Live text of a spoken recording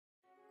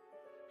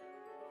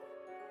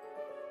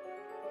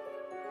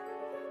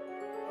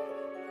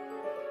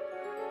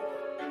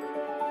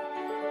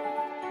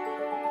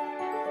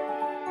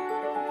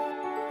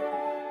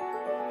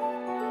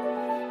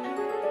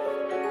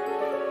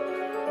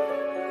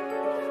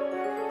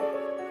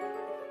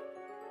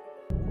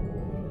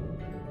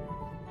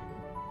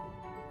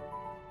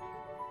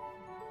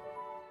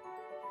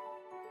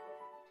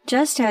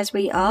Just as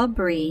we all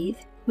breathe,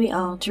 we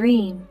all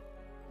dream.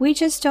 We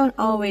just don't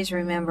always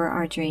remember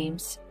our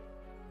dreams.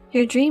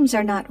 Your dreams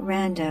are not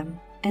random,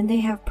 and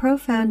they have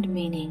profound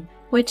meaning,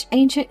 which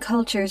ancient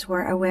cultures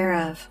were aware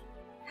of.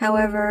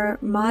 However,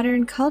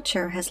 modern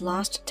culture has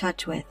lost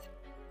touch with.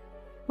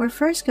 We're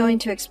first going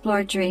to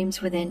explore dreams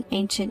within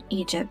ancient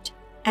Egypt,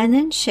 and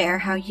then share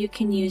how you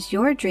can use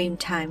your dream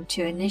time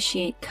to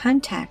initiate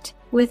contact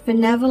with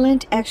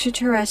benevolent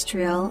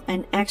extraterrestrial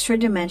and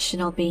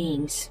extra-dimensional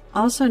beings,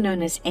 also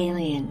known as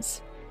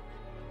aliens.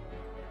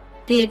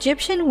 The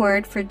Egyptian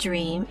word for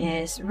dream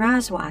is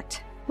razwat,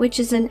 which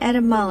is an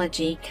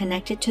etymology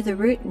connected to the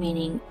root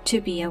meaning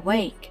to be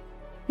awake.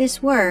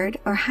 This word,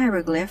 or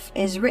hieroglyph,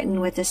 is written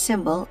with the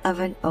symbol of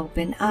an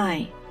open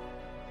eye.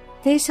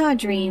 They saw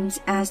dreams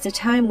as the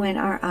time when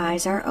our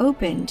eyes are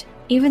opened,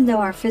 even though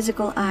our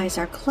physical eyes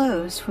are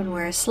closed when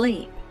we're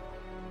asleep.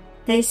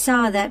 They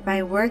saw that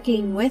by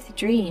working with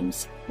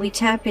dreams, we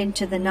tap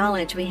into the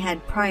knowledge we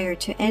had prior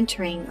to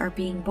entering or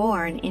being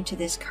born into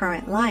this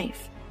current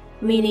life,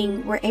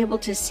 meaning we're able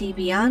to see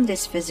beyond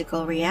this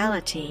physical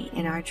reality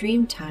in our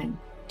dream time,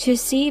 to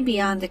see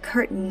beyond the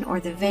curtain or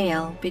the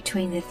veil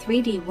between the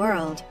 3D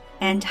world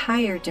and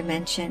higher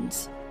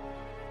dimensions.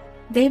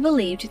 They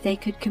believed they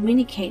could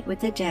communicate with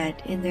the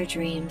dead in their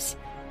dreams,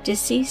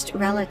 deceased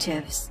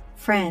relatives,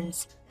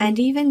 friends, and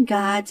even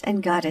gods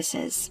and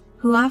goddesses,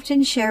 who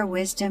often share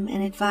wisdom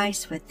and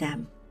advice with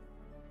them.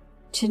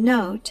 To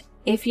note,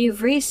 if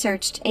you've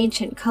researched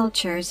ancient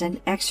cultures and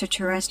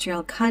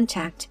extraterrestrial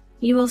contact,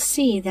 you will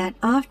see that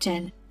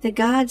often the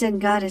gods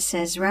and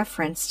goddesses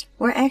referenced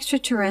were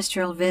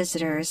extraterrestrial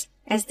visitors,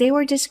 as they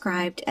were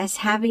described as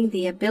having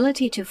the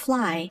ability to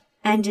fly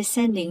and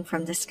descending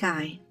from the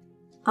sky,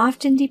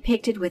 often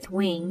depicted with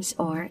wings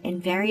or in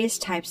various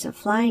types of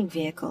flying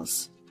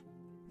vehicles.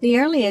 The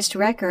earliest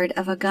record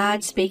of a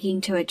god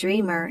speaking to a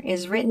dreamer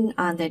is written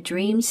on the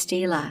Dream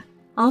Stela,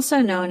 also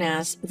known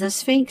as the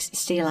Sphinx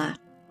Stela,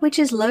 which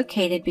is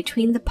located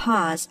between the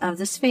paws of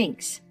the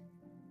Sphinx.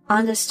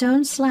 On the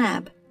stone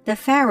slab, the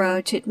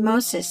pharaoh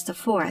Tutmosis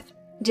IV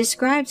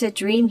describes a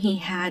dream he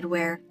had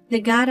where the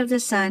god of the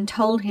sun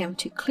told him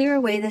to clear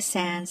away the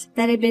sands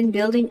that had been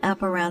building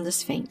up around the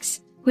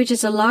Sphinx, which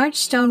is a large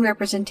stone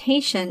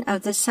representation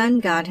of the sun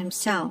god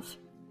himself.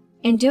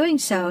 In doing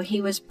so, he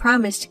was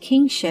promised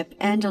kingship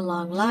and a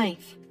long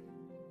life.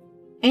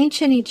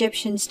 Ancient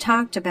Egyptians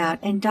talked about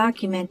and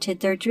documented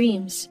their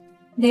dreams.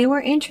 They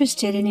were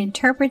interested in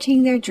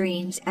interpreting their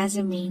dreams as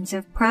a means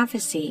of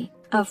prophecy,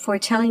 of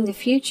foretelling the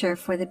future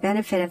for the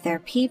benefit of their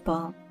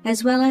people,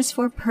 as well as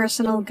for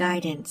personal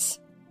guidance.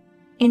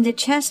 In the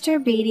Chester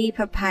Beatty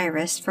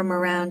Papyrus from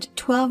around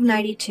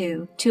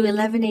 1292 to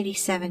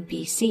 1187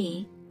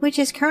 BC, which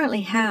is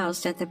currently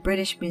housed at the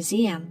British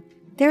Museum,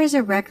 there is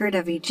a record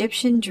of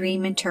Egyptian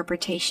dream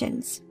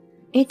interpretations.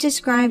 It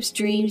describes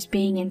dreams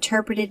being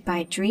interpreted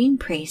by dream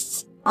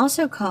priests,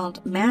 also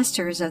called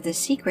masters of the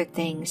secret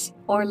things,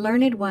 or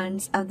learned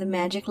ones of the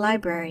magic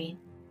library.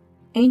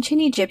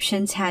 Ancient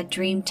Egyptians had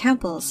dream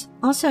temples,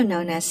 also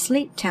known as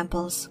sleep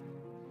temples.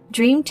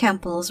 Dream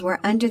temples were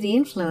under the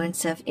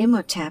influence of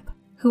Imhotep,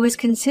 who was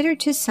considered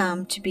to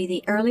some to be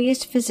the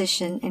earliest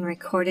physician in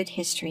recorded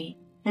history,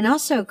 and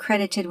also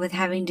credited with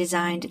having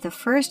designed the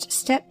first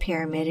step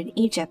pyramid in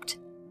Egypt.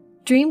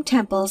 Dream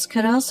temples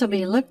could also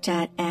be looked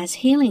at as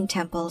healing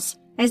temples,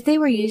 as they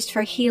were used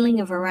for healing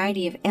a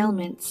variety of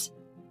ailments.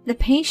 The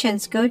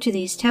patients go to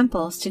these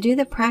temples to do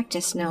the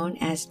practice known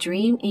as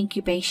dream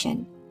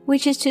incubation,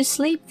 which is to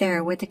sleep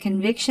there with the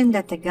conviction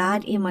that the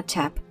god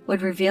Imhotep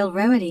would reveal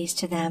remedies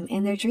to them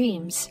in their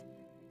dreams.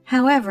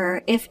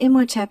 However, if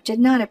Imhotep did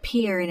not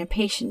appear in a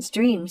patient's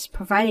dreams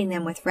providing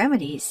them with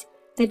remedies,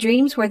 the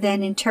dreams were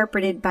then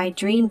interpreted by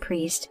dream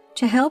priests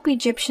to help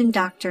Egyptian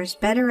doctors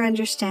better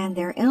understand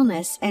their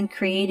illness and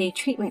create a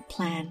treatment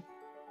plan.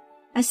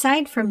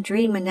 Aside from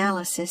dream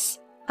analysis,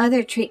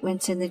 other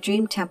treatments in the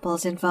dream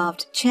temples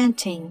involved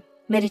chanting,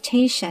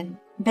 meditation,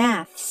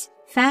 baths,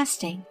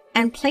 fasting,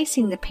 and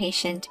placing the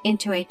patient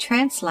into a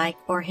trance-like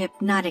or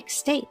hypnotic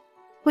state,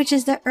 which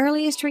is the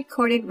earliest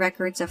recorded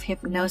records of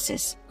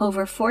hypnosis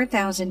over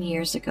 4,000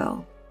 years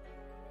ago.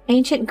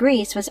 Ancient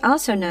Greece was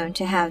also known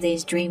to have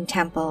these dream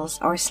temples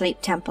or sleep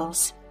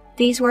temples.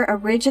 These were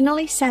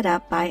originally set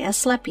up by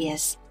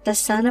Asclepius, the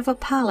son of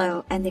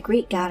Apollo and the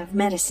Greek god of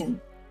medicine,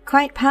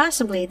 quite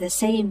possibly the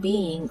same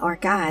being or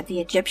god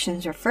the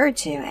Egyptians referred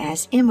to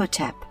as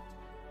Imhotep.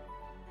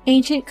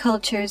 Ancient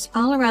cultures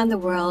all around the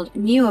world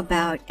knew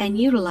about and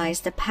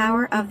utilized the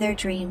power of their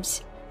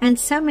dreams, and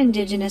some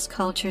indigenous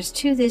cultures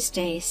to this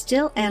day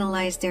still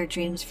analyze their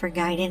dreams for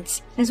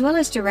guidance, as well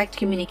as direct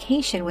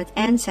communication with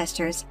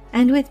ancestors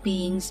and with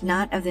beings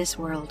not of this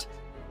world.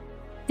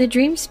 The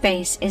dream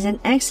space is an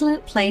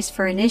excellent place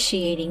for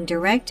initiating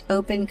direct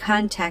open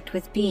contact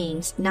with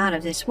beings not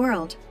of this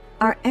world,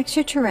 our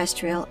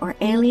extraterrestrial or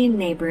alien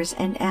neighbors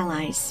and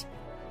allies.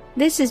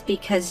 This is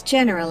because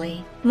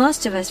generally,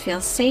 most of us feel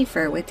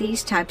safer with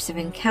these types of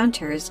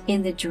encounters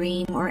in the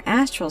dream or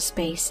astral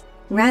space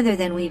rather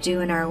than we do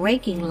in our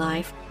waking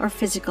life or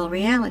physical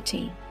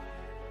reality.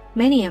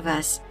 Many of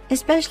us,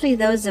 especially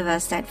those of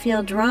us that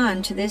feel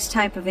drawn to this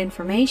type of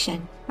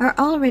information, are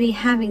already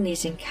having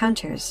these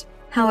encounters,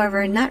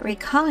 however not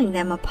recalling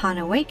them upon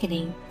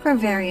awakening for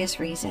various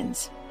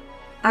reasons.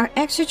 Our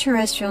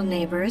extraterrestrial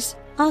neighbors,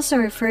 also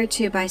referred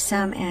to by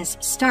some as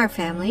star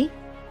family,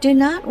 do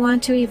not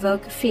want to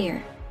evoke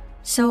fear.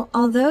 So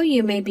although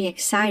you may be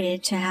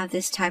excited to have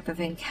this type of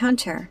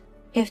encounter,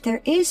 if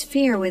there is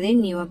fear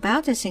within you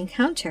about this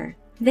encounter,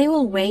 they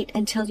will wait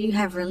until you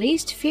have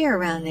released fear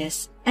around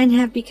this and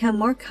have become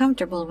more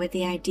comfortable with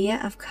the idea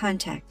of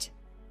contact.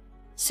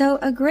 So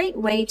a great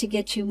way to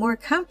get you more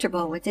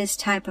comfortable with this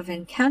type of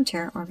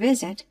encounter or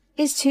visit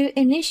is to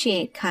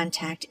initiate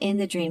contact in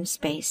the dream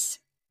space.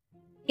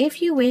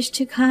 If you wish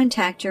to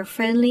contact your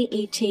friendly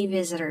ET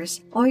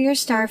visitors or your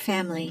star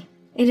family,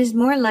 it is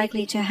more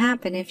likely to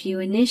happen if you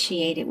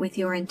initiate it with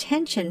your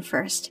intention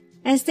first,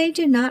 as they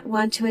do not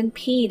want to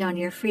impede on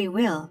your free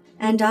will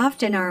and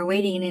often are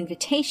awaiting an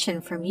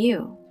invitation from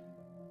you.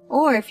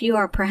 Or if you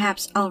are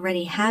perhaps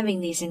already having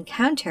these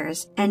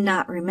encounters and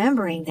not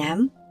remembering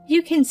them,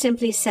 you can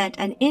simply set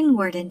an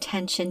inward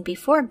intention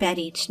before bed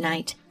each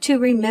night to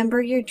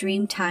remember your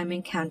dreamtime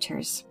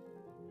encounters.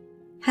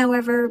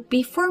 However,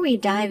 before we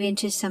dive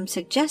into some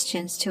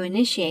suggestions to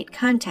initiate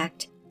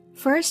contact,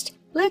 first,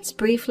 let's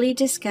briefly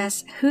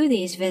discuss who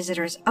these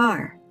visitors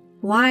are,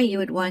 why you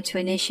would want to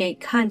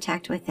initiate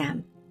contact with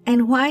them,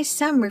 and why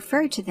some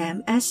refer to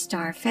them as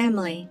star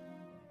family.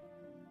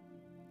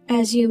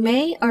 As you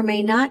may or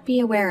may not be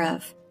aware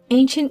of,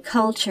 ancient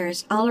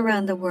cultures all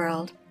around the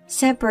world,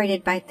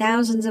 separated by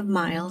thousands of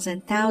miles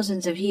and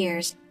thousands of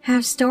years,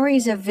 have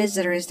stories of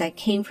visitors that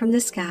came from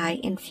the sky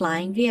in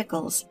flying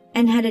vehicles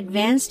and had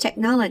advanced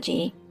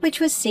technology which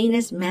was seen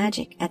as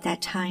magic at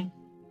that time.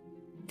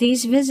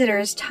 These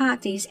visitors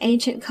taught these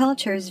ancient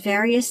cultures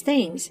various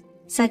things,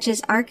 such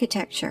as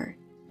architecture,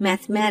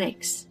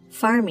 mathematics,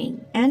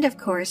 farming, and of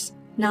course,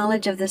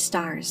 knowledge of the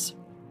stars.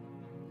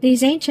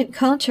 These ancient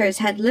cultures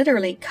had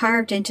literally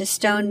carved into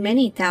stone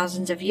many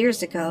thousands of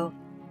years ago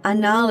a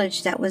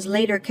knowledge that was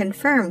later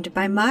confirmed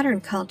by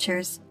modern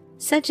cultures,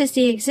 such as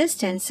the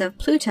existence of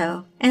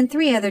Pluto and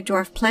 3 other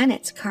dwarf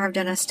planets carved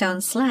on a stone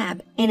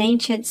slab in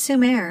ancient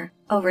Sumer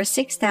over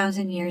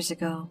 6,000 years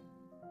ago.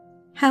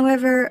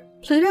 However,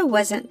 Pluto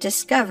wasn't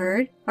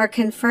discovered or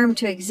confirmed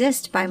to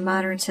exist by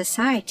modern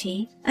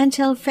society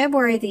until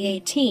February the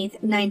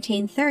 18th,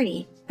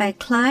 1930, by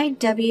Clyde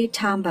W.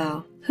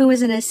 Tombaugh, who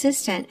was an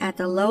assistant at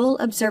the Lowell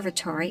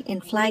Observatory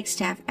in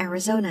Flagstaff,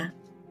 Arizona.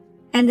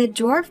 And the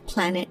dwarf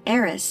planet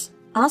Eris,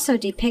 also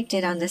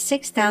depicted on the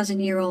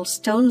 6,000-year-old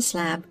stone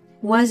slab,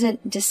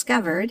 wasn't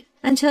discovered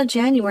until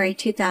January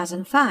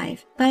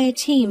 2005 by a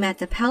team at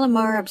the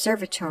Palomar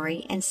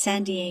Observatory in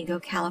San Diego,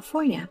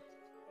 California.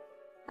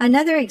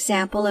 Another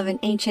example of an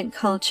ancient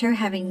culture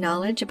having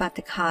knowledge about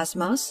the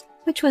cosmos,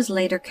 which was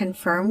later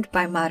confirmed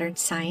by modern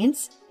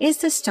science, is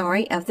the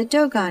story of the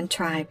Dogon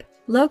tribe,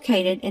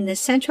 located in the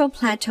Central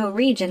Plateau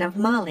region of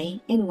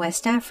Mali in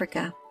West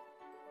Africa.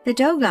 The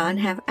Dogon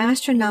have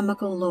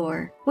astronomical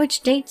lore,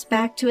 which dates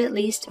back to at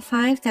least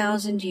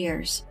 5,000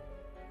 years.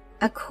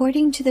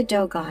 According to the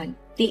Dogon,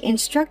 the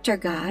instructor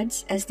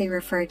gods, as they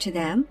referred to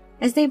them,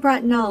 as they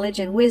brought knowledge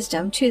and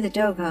wisdom to the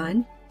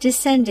Dogon,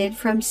 descended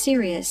from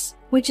Sirius,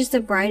 which is the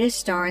brightest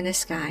star in the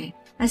sky,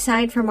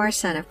 aside from our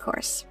sun, of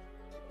course.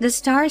 The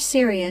star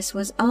Sirius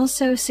was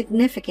also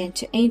significant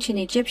to ancient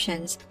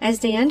Egyptians, as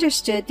they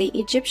understood the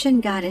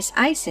Egyptian goddess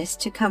Isis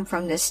to come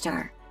from this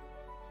star.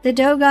 The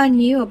Dogon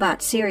knew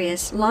about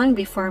Sirius long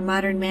before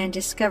modern man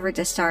discovered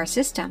the star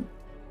system.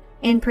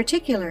 In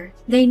particular,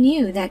 they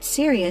knew that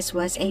Sirius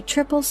was a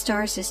triple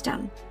star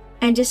system,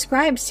 and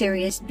described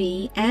Sirius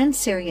B and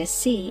Sirius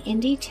C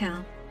in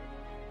detail.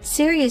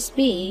 Sirius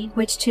B,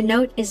 which to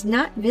note is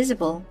not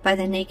visible by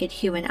the naked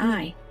human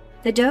eye,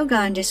 the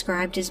Dogon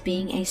described as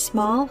being a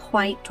small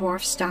white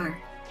dwarf star,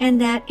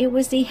 and that it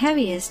was the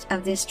heaviest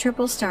of this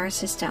triple star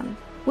system,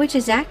 which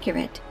is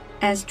accurate,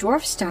 as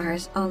dwarf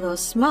stars, although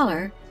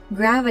smaller,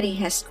 gravity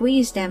has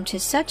squeezed them to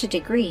such a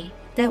degree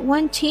that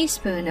 1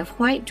 teaspoon of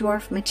white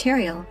dwarf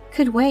material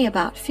could weigh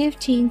about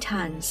 15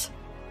 tons.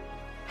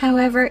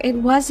 However, it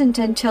wasn't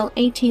until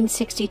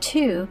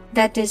 1862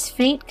 that this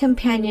faint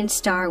companion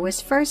star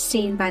was first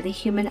seen by the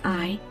human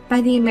eye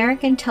by the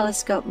American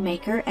telescope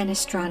maker and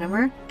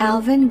astronomer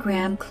Alvin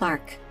Graham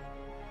Clark.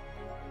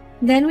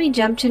 Then we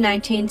jump to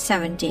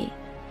 1970,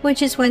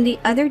 which is when the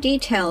other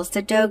details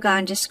the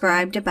Dogon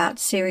described about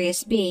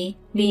Sirius B,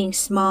 being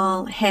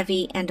small,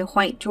 heavy, and a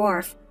white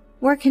dwarf,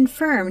 were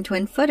confirmed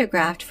when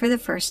photographed for the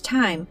first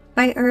time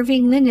by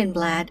Irving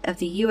Lindenblad of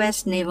the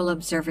U.S. Naval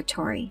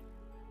Observatory.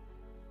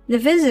 The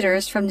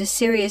visitors from the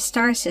Sirius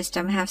star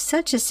system have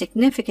such a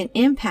significant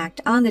impact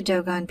on the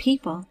Dogon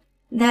people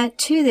that,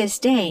 to this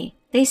day,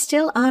 they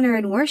still honor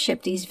and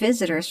worship these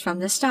visitors from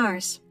the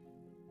stars.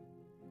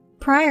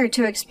 Prior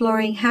to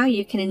exploring how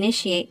you can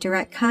initiate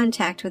direct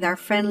contact with our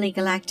friendly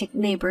galactic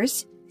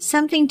neighbors,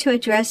 something to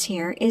address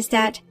here is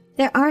that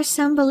there are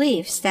some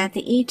beliefs that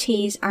the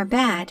ETs are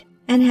bad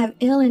and have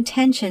ill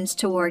intentions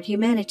toward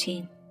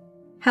humanity.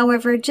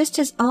 However, just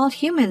as all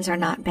humans are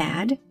not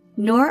bad,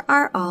 nor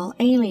are all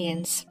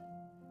aliens.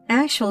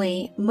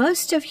 Actually,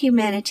 most of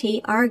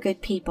humanity are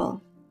good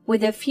people,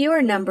 with a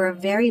fewer number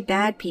of very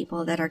bad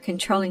people that are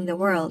controlling the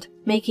world,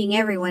 making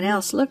everyone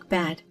else look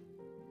bad.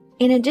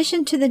 In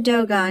addition to the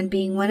Dogon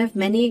being one of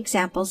many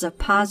examples of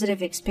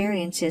positive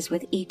experiences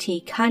with ET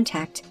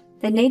contact,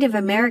 the Native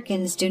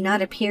Americans do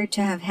not appear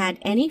to have had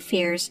any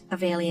fears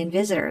of alien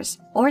visitors,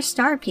 or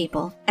star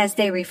people, as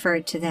they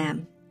referred to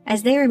them,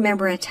 as they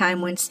remember a time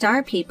when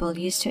star people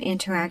used to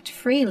interact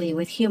freely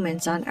with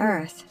humans on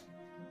Earth.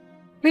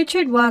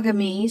 Richard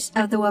Wagamese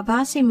of the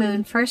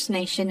Wabausimun First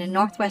Nation in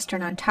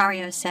northwestern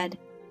Ontario said,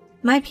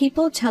 "My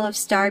people tell of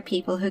star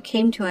people who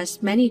came to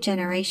us many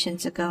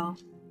generations ago.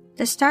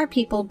 The star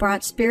people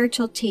brought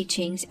spiritual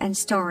teachings and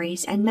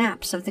stories and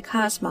maps of the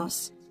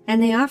cosmos,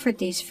 and they offered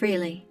these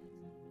freely.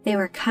 They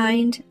were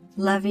kind,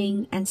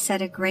 loving, and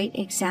set a great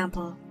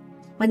example.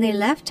 When they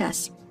left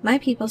us, my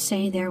people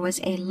say there was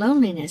a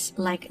loneliness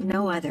like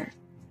no other."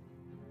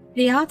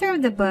 The author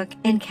of the book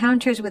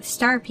Encounters with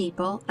Star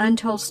People,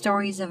 Untold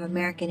Stories of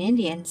American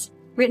Indians,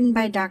 written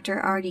by Dr.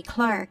 R.D.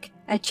 Clark,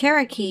 a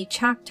Cherokee,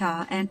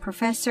 Choctaw, and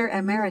professor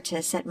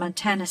emeritus at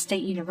Montana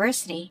State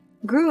University,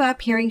 grew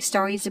up hearing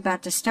stories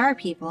about the Star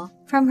People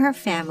from her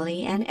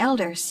family and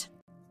elders.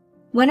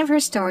 One of her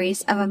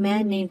stories of a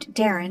man named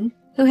Darren,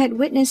 who had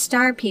witnessed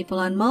star people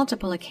on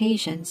multiple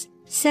occasions,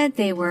 said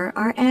they were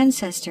our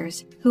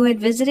ancestors who had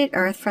visited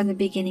Earth from the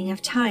beginning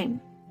of time.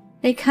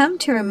 "They come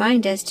to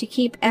remind us to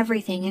keep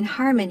everything in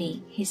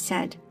harmony," he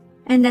said,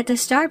 and that the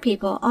star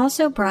people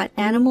also brought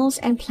animals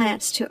and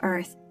plants to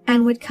Earth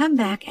and would come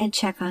back and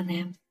check on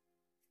them.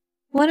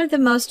 One of the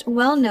most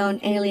well-known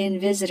alien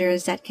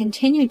visitors that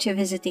continue to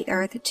visit the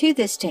Earth to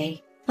this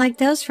day, like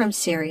those from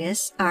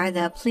Sirius, are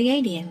the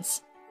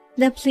Pleiadians.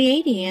 The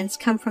Pleiadians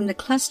come from the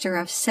cluster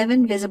of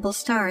 7 visible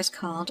stars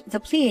called the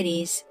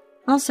Pleiades,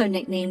 also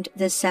nicknamed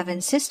the Seven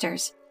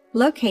Sisters,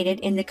 located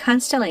in the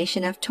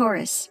constellation of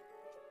Taurus.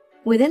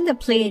 Within the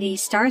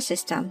Pleiades star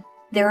system,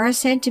 there are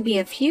said to be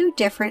a few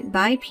different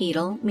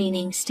bipedal,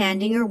 meaning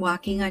standing or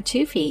walking on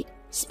 2 feet,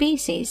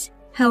 species.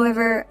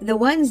 However, the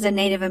ones the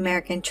Native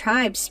American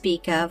tribes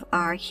speak of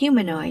are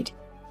humanoid,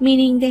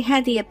 meaning they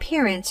had the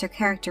appearance or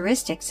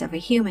characteristics of a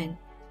human.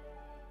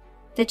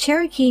 The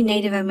Cherokee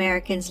Native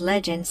Americans'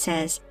 legend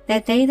says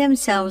that they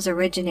themselves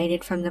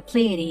originated from the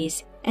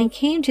Pleiades and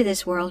came to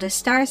this world as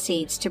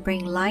starseeds to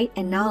bring light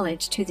and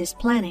knowledge to this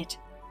planet.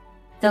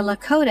 The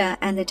Lakota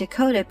and the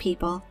Dakota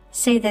people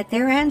say that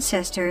their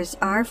ancestors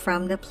are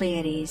from the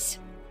Pleiades.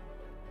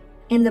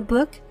 In the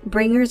book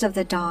Bringers of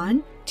the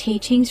Dawn,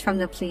 Teachings from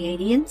the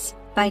Pleiadians,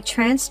 by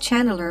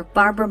trans-channeler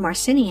Barbara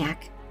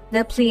Marciniak,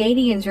 the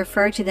Pleiadians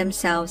refer to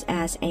themselves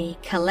as a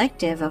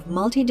collective of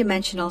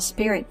multidimensional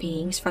spirit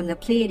beings from the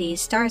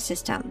Pleiades star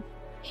system,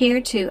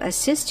 here to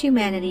assist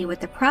humanity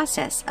with the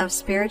process of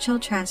spiritual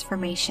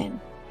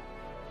transformation.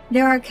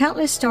 There are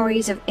countless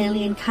stories of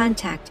alien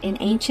contact in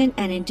ancient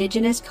and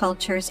indigenous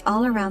cultures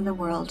all around the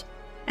world,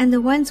 and the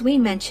ones we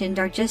mentioned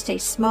are just a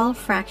small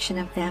fraction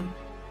of them.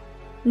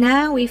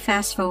 Now we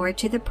fast forward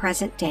to the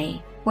present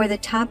day, where the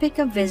topic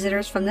of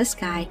visitors from the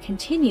sky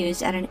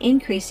continues at an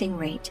increasing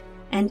rate,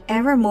 and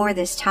ever more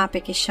this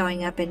topic is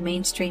showing up in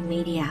mainstream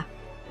media,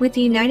 with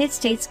the United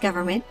States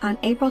government on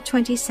April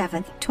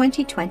 27,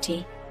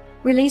 2020,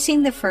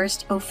 releasing the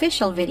first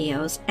official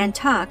videos and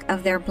talk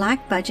of their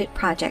black budget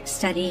project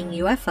studying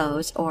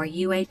UFOs, or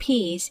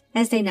UAPs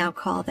as they now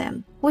call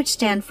them, which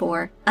stand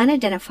for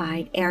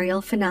Unidentified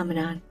Aerial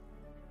Phenomenon.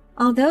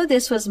 Although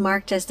this was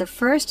marked as the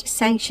first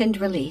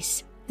sanctioned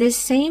release, this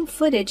same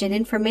footage and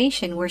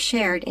information were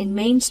shared in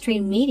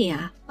mainstream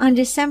media on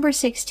December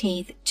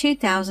 16,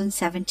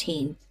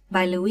 2017,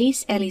 by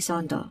Luis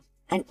Elizondo,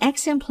 an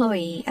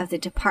ex-employee of the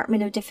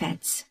Department of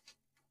Defense.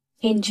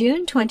 In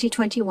June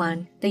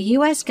 2021, the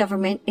U.S.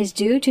 government is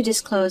due to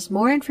disclose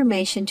more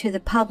information to the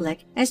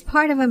public as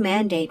part of a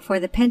mandate for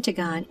the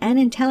Pentagon and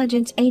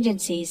intelligence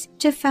agencies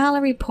to file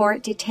a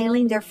report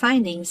detailing their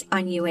findings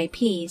on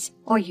UAPs,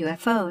 or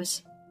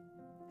UFOs.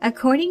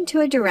 According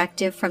to a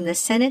directive from the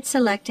Senate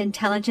Select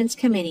Intelligence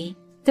Committee,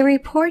 the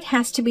report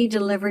has to be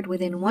delivered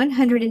within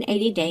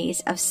 180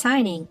 days of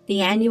signing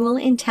the Annual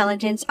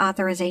Intelligence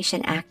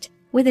Authorization Act,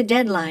 with a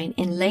deadline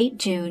in late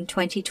June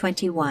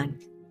 2021.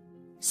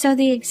 So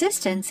the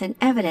existence and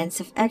evidence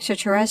of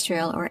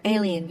extraterrestrial or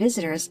alien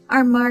visitors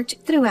are marked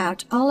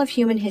throughout all of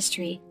human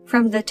history,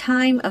 from the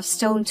time of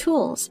stone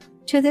tools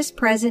to this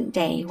present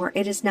day, where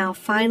it is now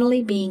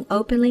finally being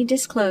openly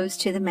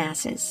disclosed to the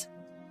masses.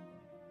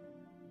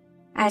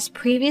 As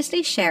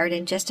previously shared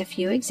in just a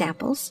few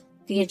examples,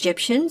 the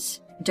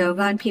Egyptians,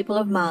 Dogon people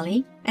of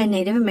Mali, and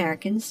Native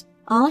Americans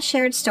all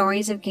shared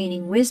stories of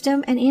gaining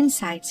wisdom and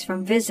insights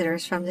from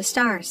visitors from the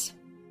stars.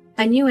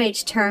 A New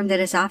Age term that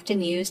is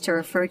often used to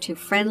refer to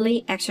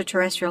friendly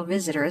extraterrestrial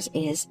visitors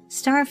is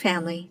star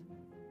family.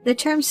 The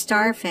term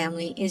star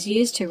family is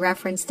used to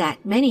reference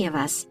that many of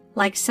us,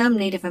 like some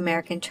Native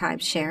American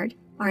tribes shared,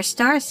 are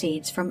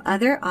starseeds from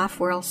other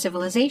off-world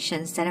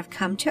civilizations that have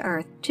come to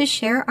Earth to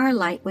share our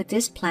light with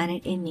this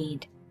planet in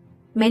need.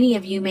 Many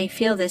of you may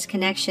feel this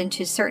connection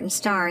to certain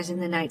stars in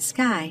the night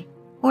sky,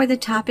 or the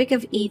topic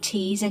of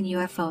ETs and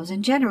UFOs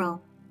in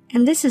general.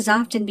 And this is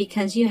often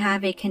because you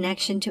have a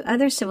connection to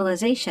other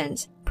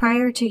civilizations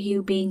prior to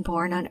you being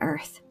born on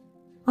Earth.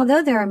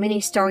 Although there are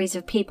many stories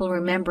of people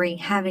remembering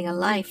having a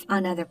life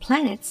on other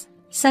planets,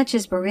 such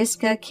as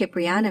Boriska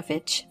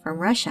Kiprianovich from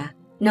Russia,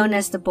 known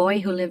as the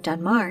boy who lived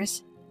on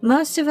Mars,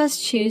 most of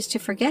us choose to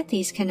forget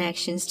these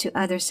connections to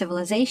other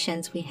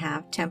civilizations we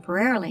have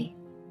temporarily.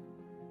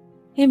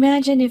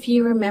 Imagine if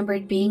you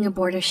remembered being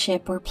aboard a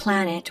ship or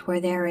planet where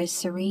there is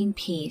serene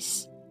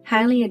peace,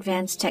 highly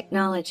advanced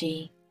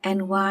technology,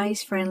 and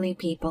wise, friendly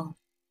people.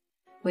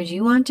 Would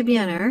you want to be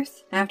on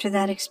Earth after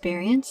that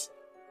experience?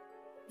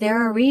 There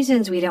are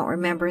reasons we don't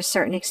remember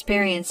certain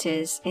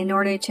experiences in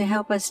order to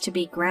help us to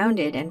be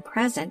grounded and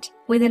present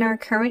within our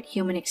current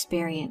human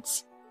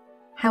experience.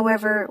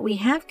 However, we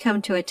have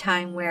come to a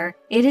time where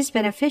it is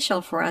beneficial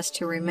for us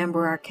to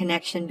remember our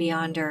connection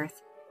beyond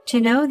Earth,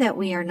 to know that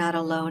we are not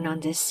alone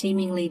on this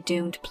seemingly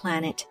doomed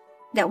planet,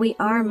 that we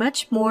are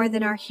much more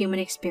than our human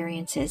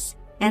experiences,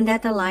 and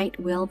that the light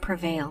will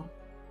prevail.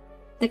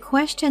 The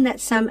question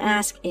that some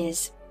ask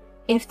is,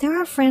 if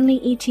there are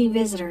friendly ET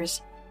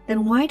visitors,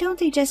 then why don't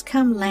they just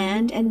come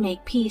land and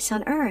make peace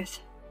on Earth?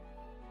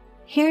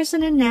 Here's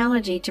an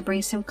analogy to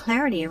bring some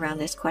clarity around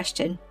this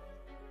question.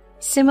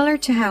 Similar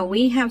to how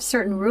we have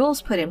certain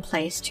rules put in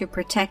place to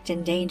protect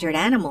endangered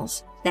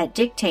animals that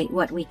dictate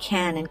what we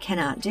can and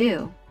cannot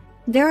do,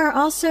 there are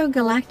also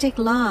galactic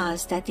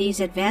laws that these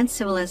advanced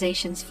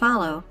civilizations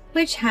follow,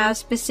 which have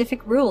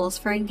specific rules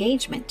for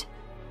engagement.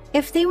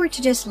 If they were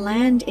to just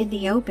land in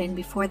the open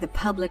before the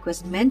public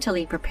was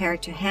mentally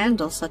prepared to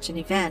handle such an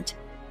event,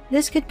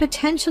 this could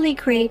potentially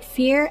create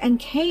fear and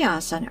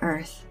chaos on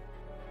Earth.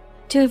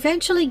 To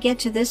eventually get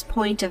to this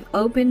point of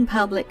open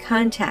public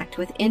contact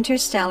with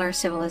interstellar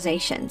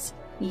civilizations,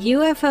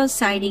 UFO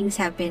sightings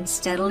have been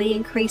steadily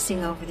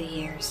increasing over the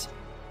years.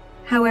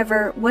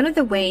 However, one of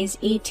the ways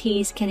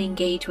ETs can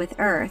engage with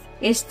Earth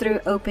is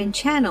through open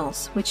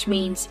channels, which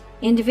means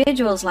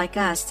individuals like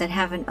us that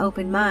have an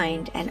open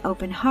mind and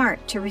open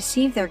heart to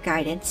receive their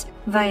guidance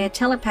via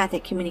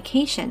telepathic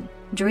communication,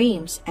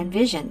 dreams, and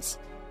visions.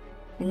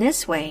 In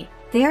this way,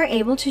 they are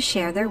able to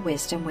share their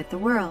wisdom with the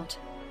world.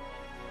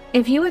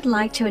 If you would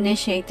like to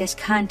initiate this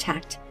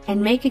contact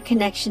and make a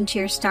connection to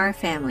your star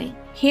family,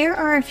 here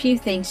are a few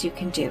things you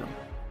can do.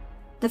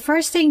 The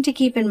first thing to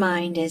keep in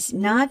mind is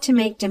not to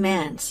make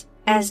demands,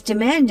 as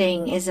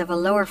demanding is of a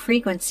lower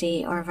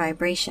frequency or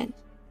vibration.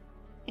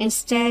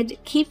 Instead,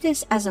 keep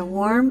this as a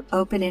warm,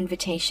 open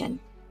invitation.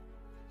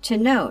 To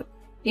note,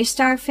 your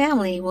star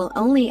family will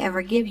only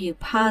ever give you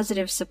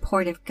positive,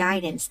 supportive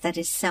guidance that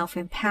is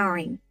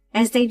self-empowering,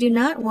 as they do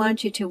not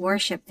want you to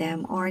worship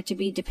them or to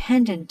be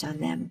dependent on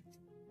them.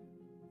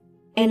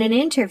 In an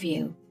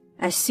interview,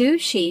 a Sioux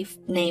chief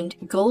named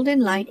Golden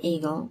Light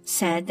Eagle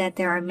said that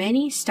there are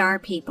many star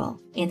people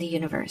in the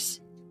universe.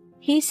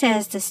 He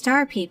says the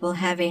star people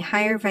have a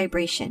higher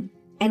vibration,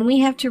 and we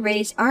have to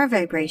raise our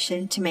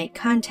vibration to make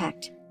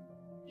contact.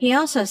 He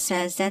also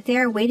says that they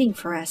are waiting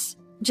for us,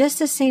 just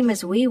the same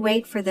as we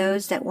wait for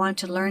those that want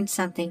to learn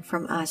something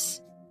from us.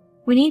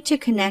 We need to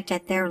connect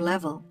at their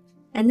level,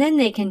 and then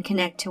they can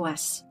connect to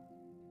us.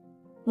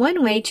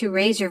 One way to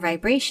raise your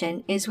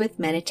vibration is with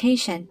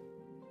meditation.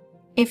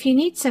 If you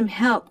need some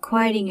help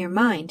quieting your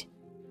mind,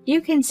 you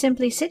can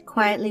simply sit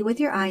quietly with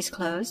your eyes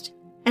closed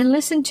and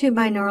listen to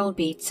binaural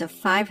beats of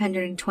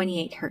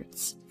 528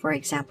 Hz, for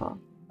example.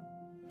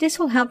 This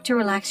will help to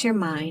relax your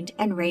mind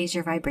and raise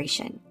your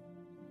vibration.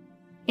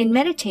 In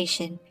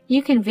meditation,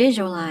 you can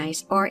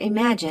visualize or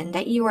imagine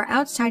that you are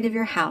outside of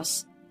your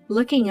house,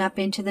 looking up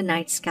into the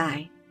night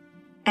sky,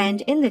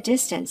 and in the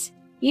distance,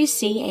 you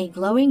see a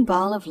glowing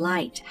ball of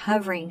light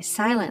hovering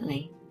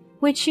silently,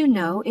 which you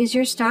know is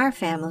your star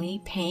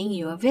family paying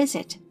you a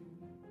visit.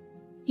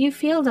 You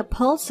feel the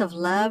pulse of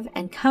love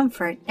and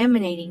comfort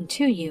emanating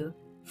to you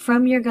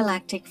from your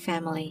galactic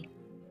family.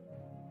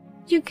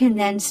 You can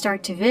then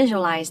start to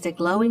visualize the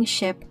glowing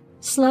ship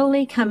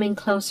slowly coming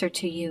closer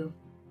to you,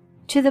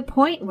 to the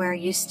point where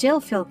you still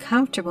feel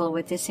comfortable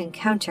with this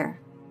encounter.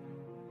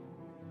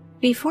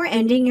 Before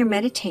ending your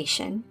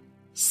meditation,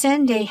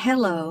 send a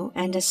hello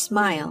and a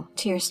smile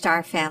to your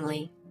star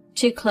family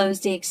to close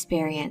the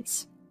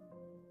experience.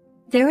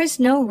 There is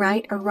no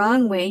right or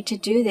wrong way to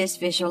do this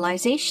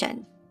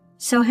visualization,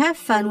 so have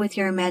fun with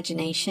your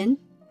imagination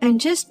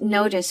and just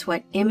notice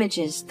what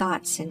images,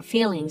 thoughts, and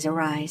feelings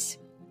arise.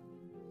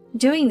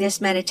 Doing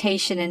this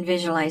meditation and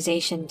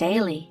visualization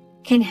daily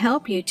can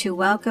help you to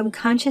welcome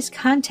conscious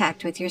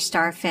contact with your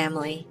star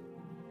family.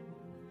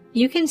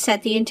 You can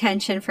set the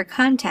intention for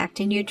contact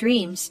in your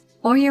dreams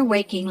or your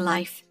waking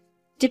life,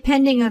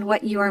 depending on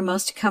what you are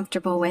most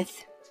comfortable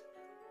with.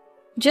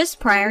 Just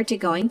prior to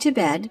going to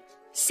bed,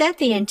 set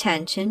the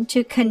intention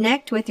to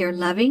connect with your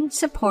loving,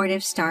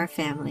 supportive star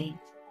family,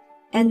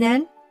 and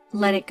then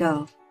let it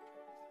go.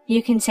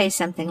 You can say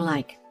something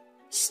like,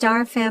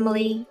 "Star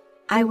family,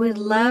 I would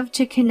love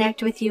to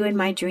connect with you in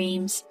my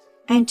dreams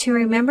and to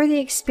remember the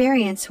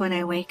experience when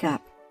I wake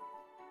up."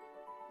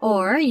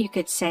 Or you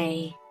could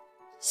say,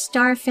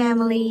 "Star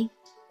family,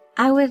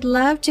 I would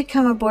love to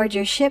come aboard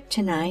your ship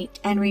tonight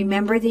and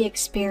remember the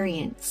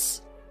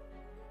experience.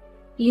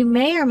 You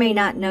may or may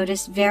not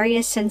notice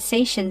various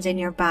sensations in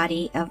your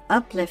body of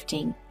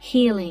uplifting,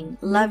 healing,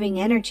 loving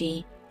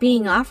energy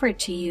being offered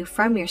to you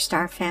from your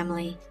star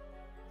family.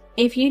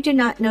 If you do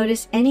not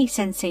notice any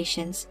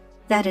sensations,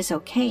 that is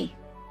okay.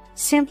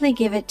 Simply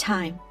give it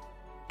time,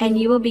 and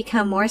you will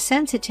become more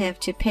sensitive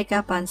to pick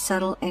up on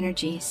subtle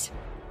energies.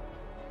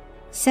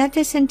 Set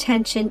this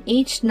intention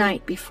each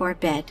night before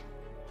bed,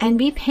 and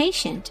be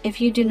patient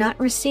if you do not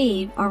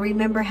receive or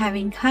remember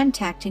having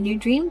contact in your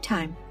dream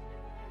time,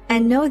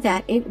 and know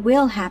that it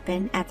will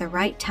happen at the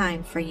right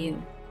time for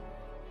you.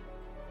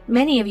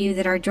 Many of you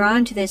that are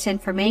drawn to this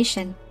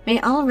information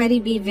may already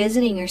be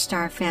visiting your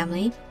star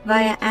family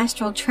via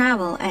astral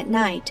travel at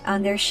night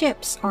on their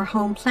ships or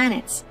home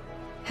planets.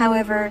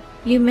 However,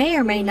 you may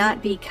or may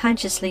not be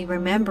consciously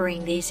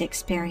remembering these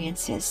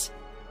experiences.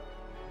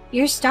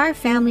 Your star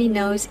family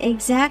knows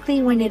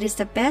exactly when it is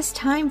the best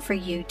time for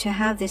you to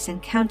have this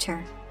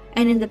encounter,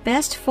 and in the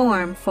best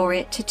form for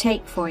it to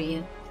take for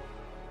you.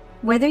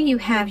 Whether you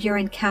have your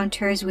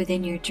encounters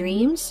within your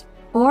dreams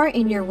or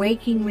in your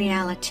waking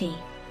reality,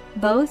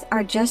 both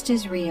are just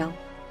as real.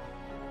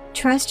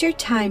 Trust your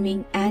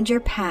timing and your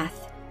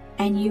path,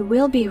 and you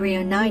will be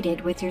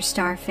reunited with your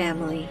star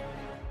family.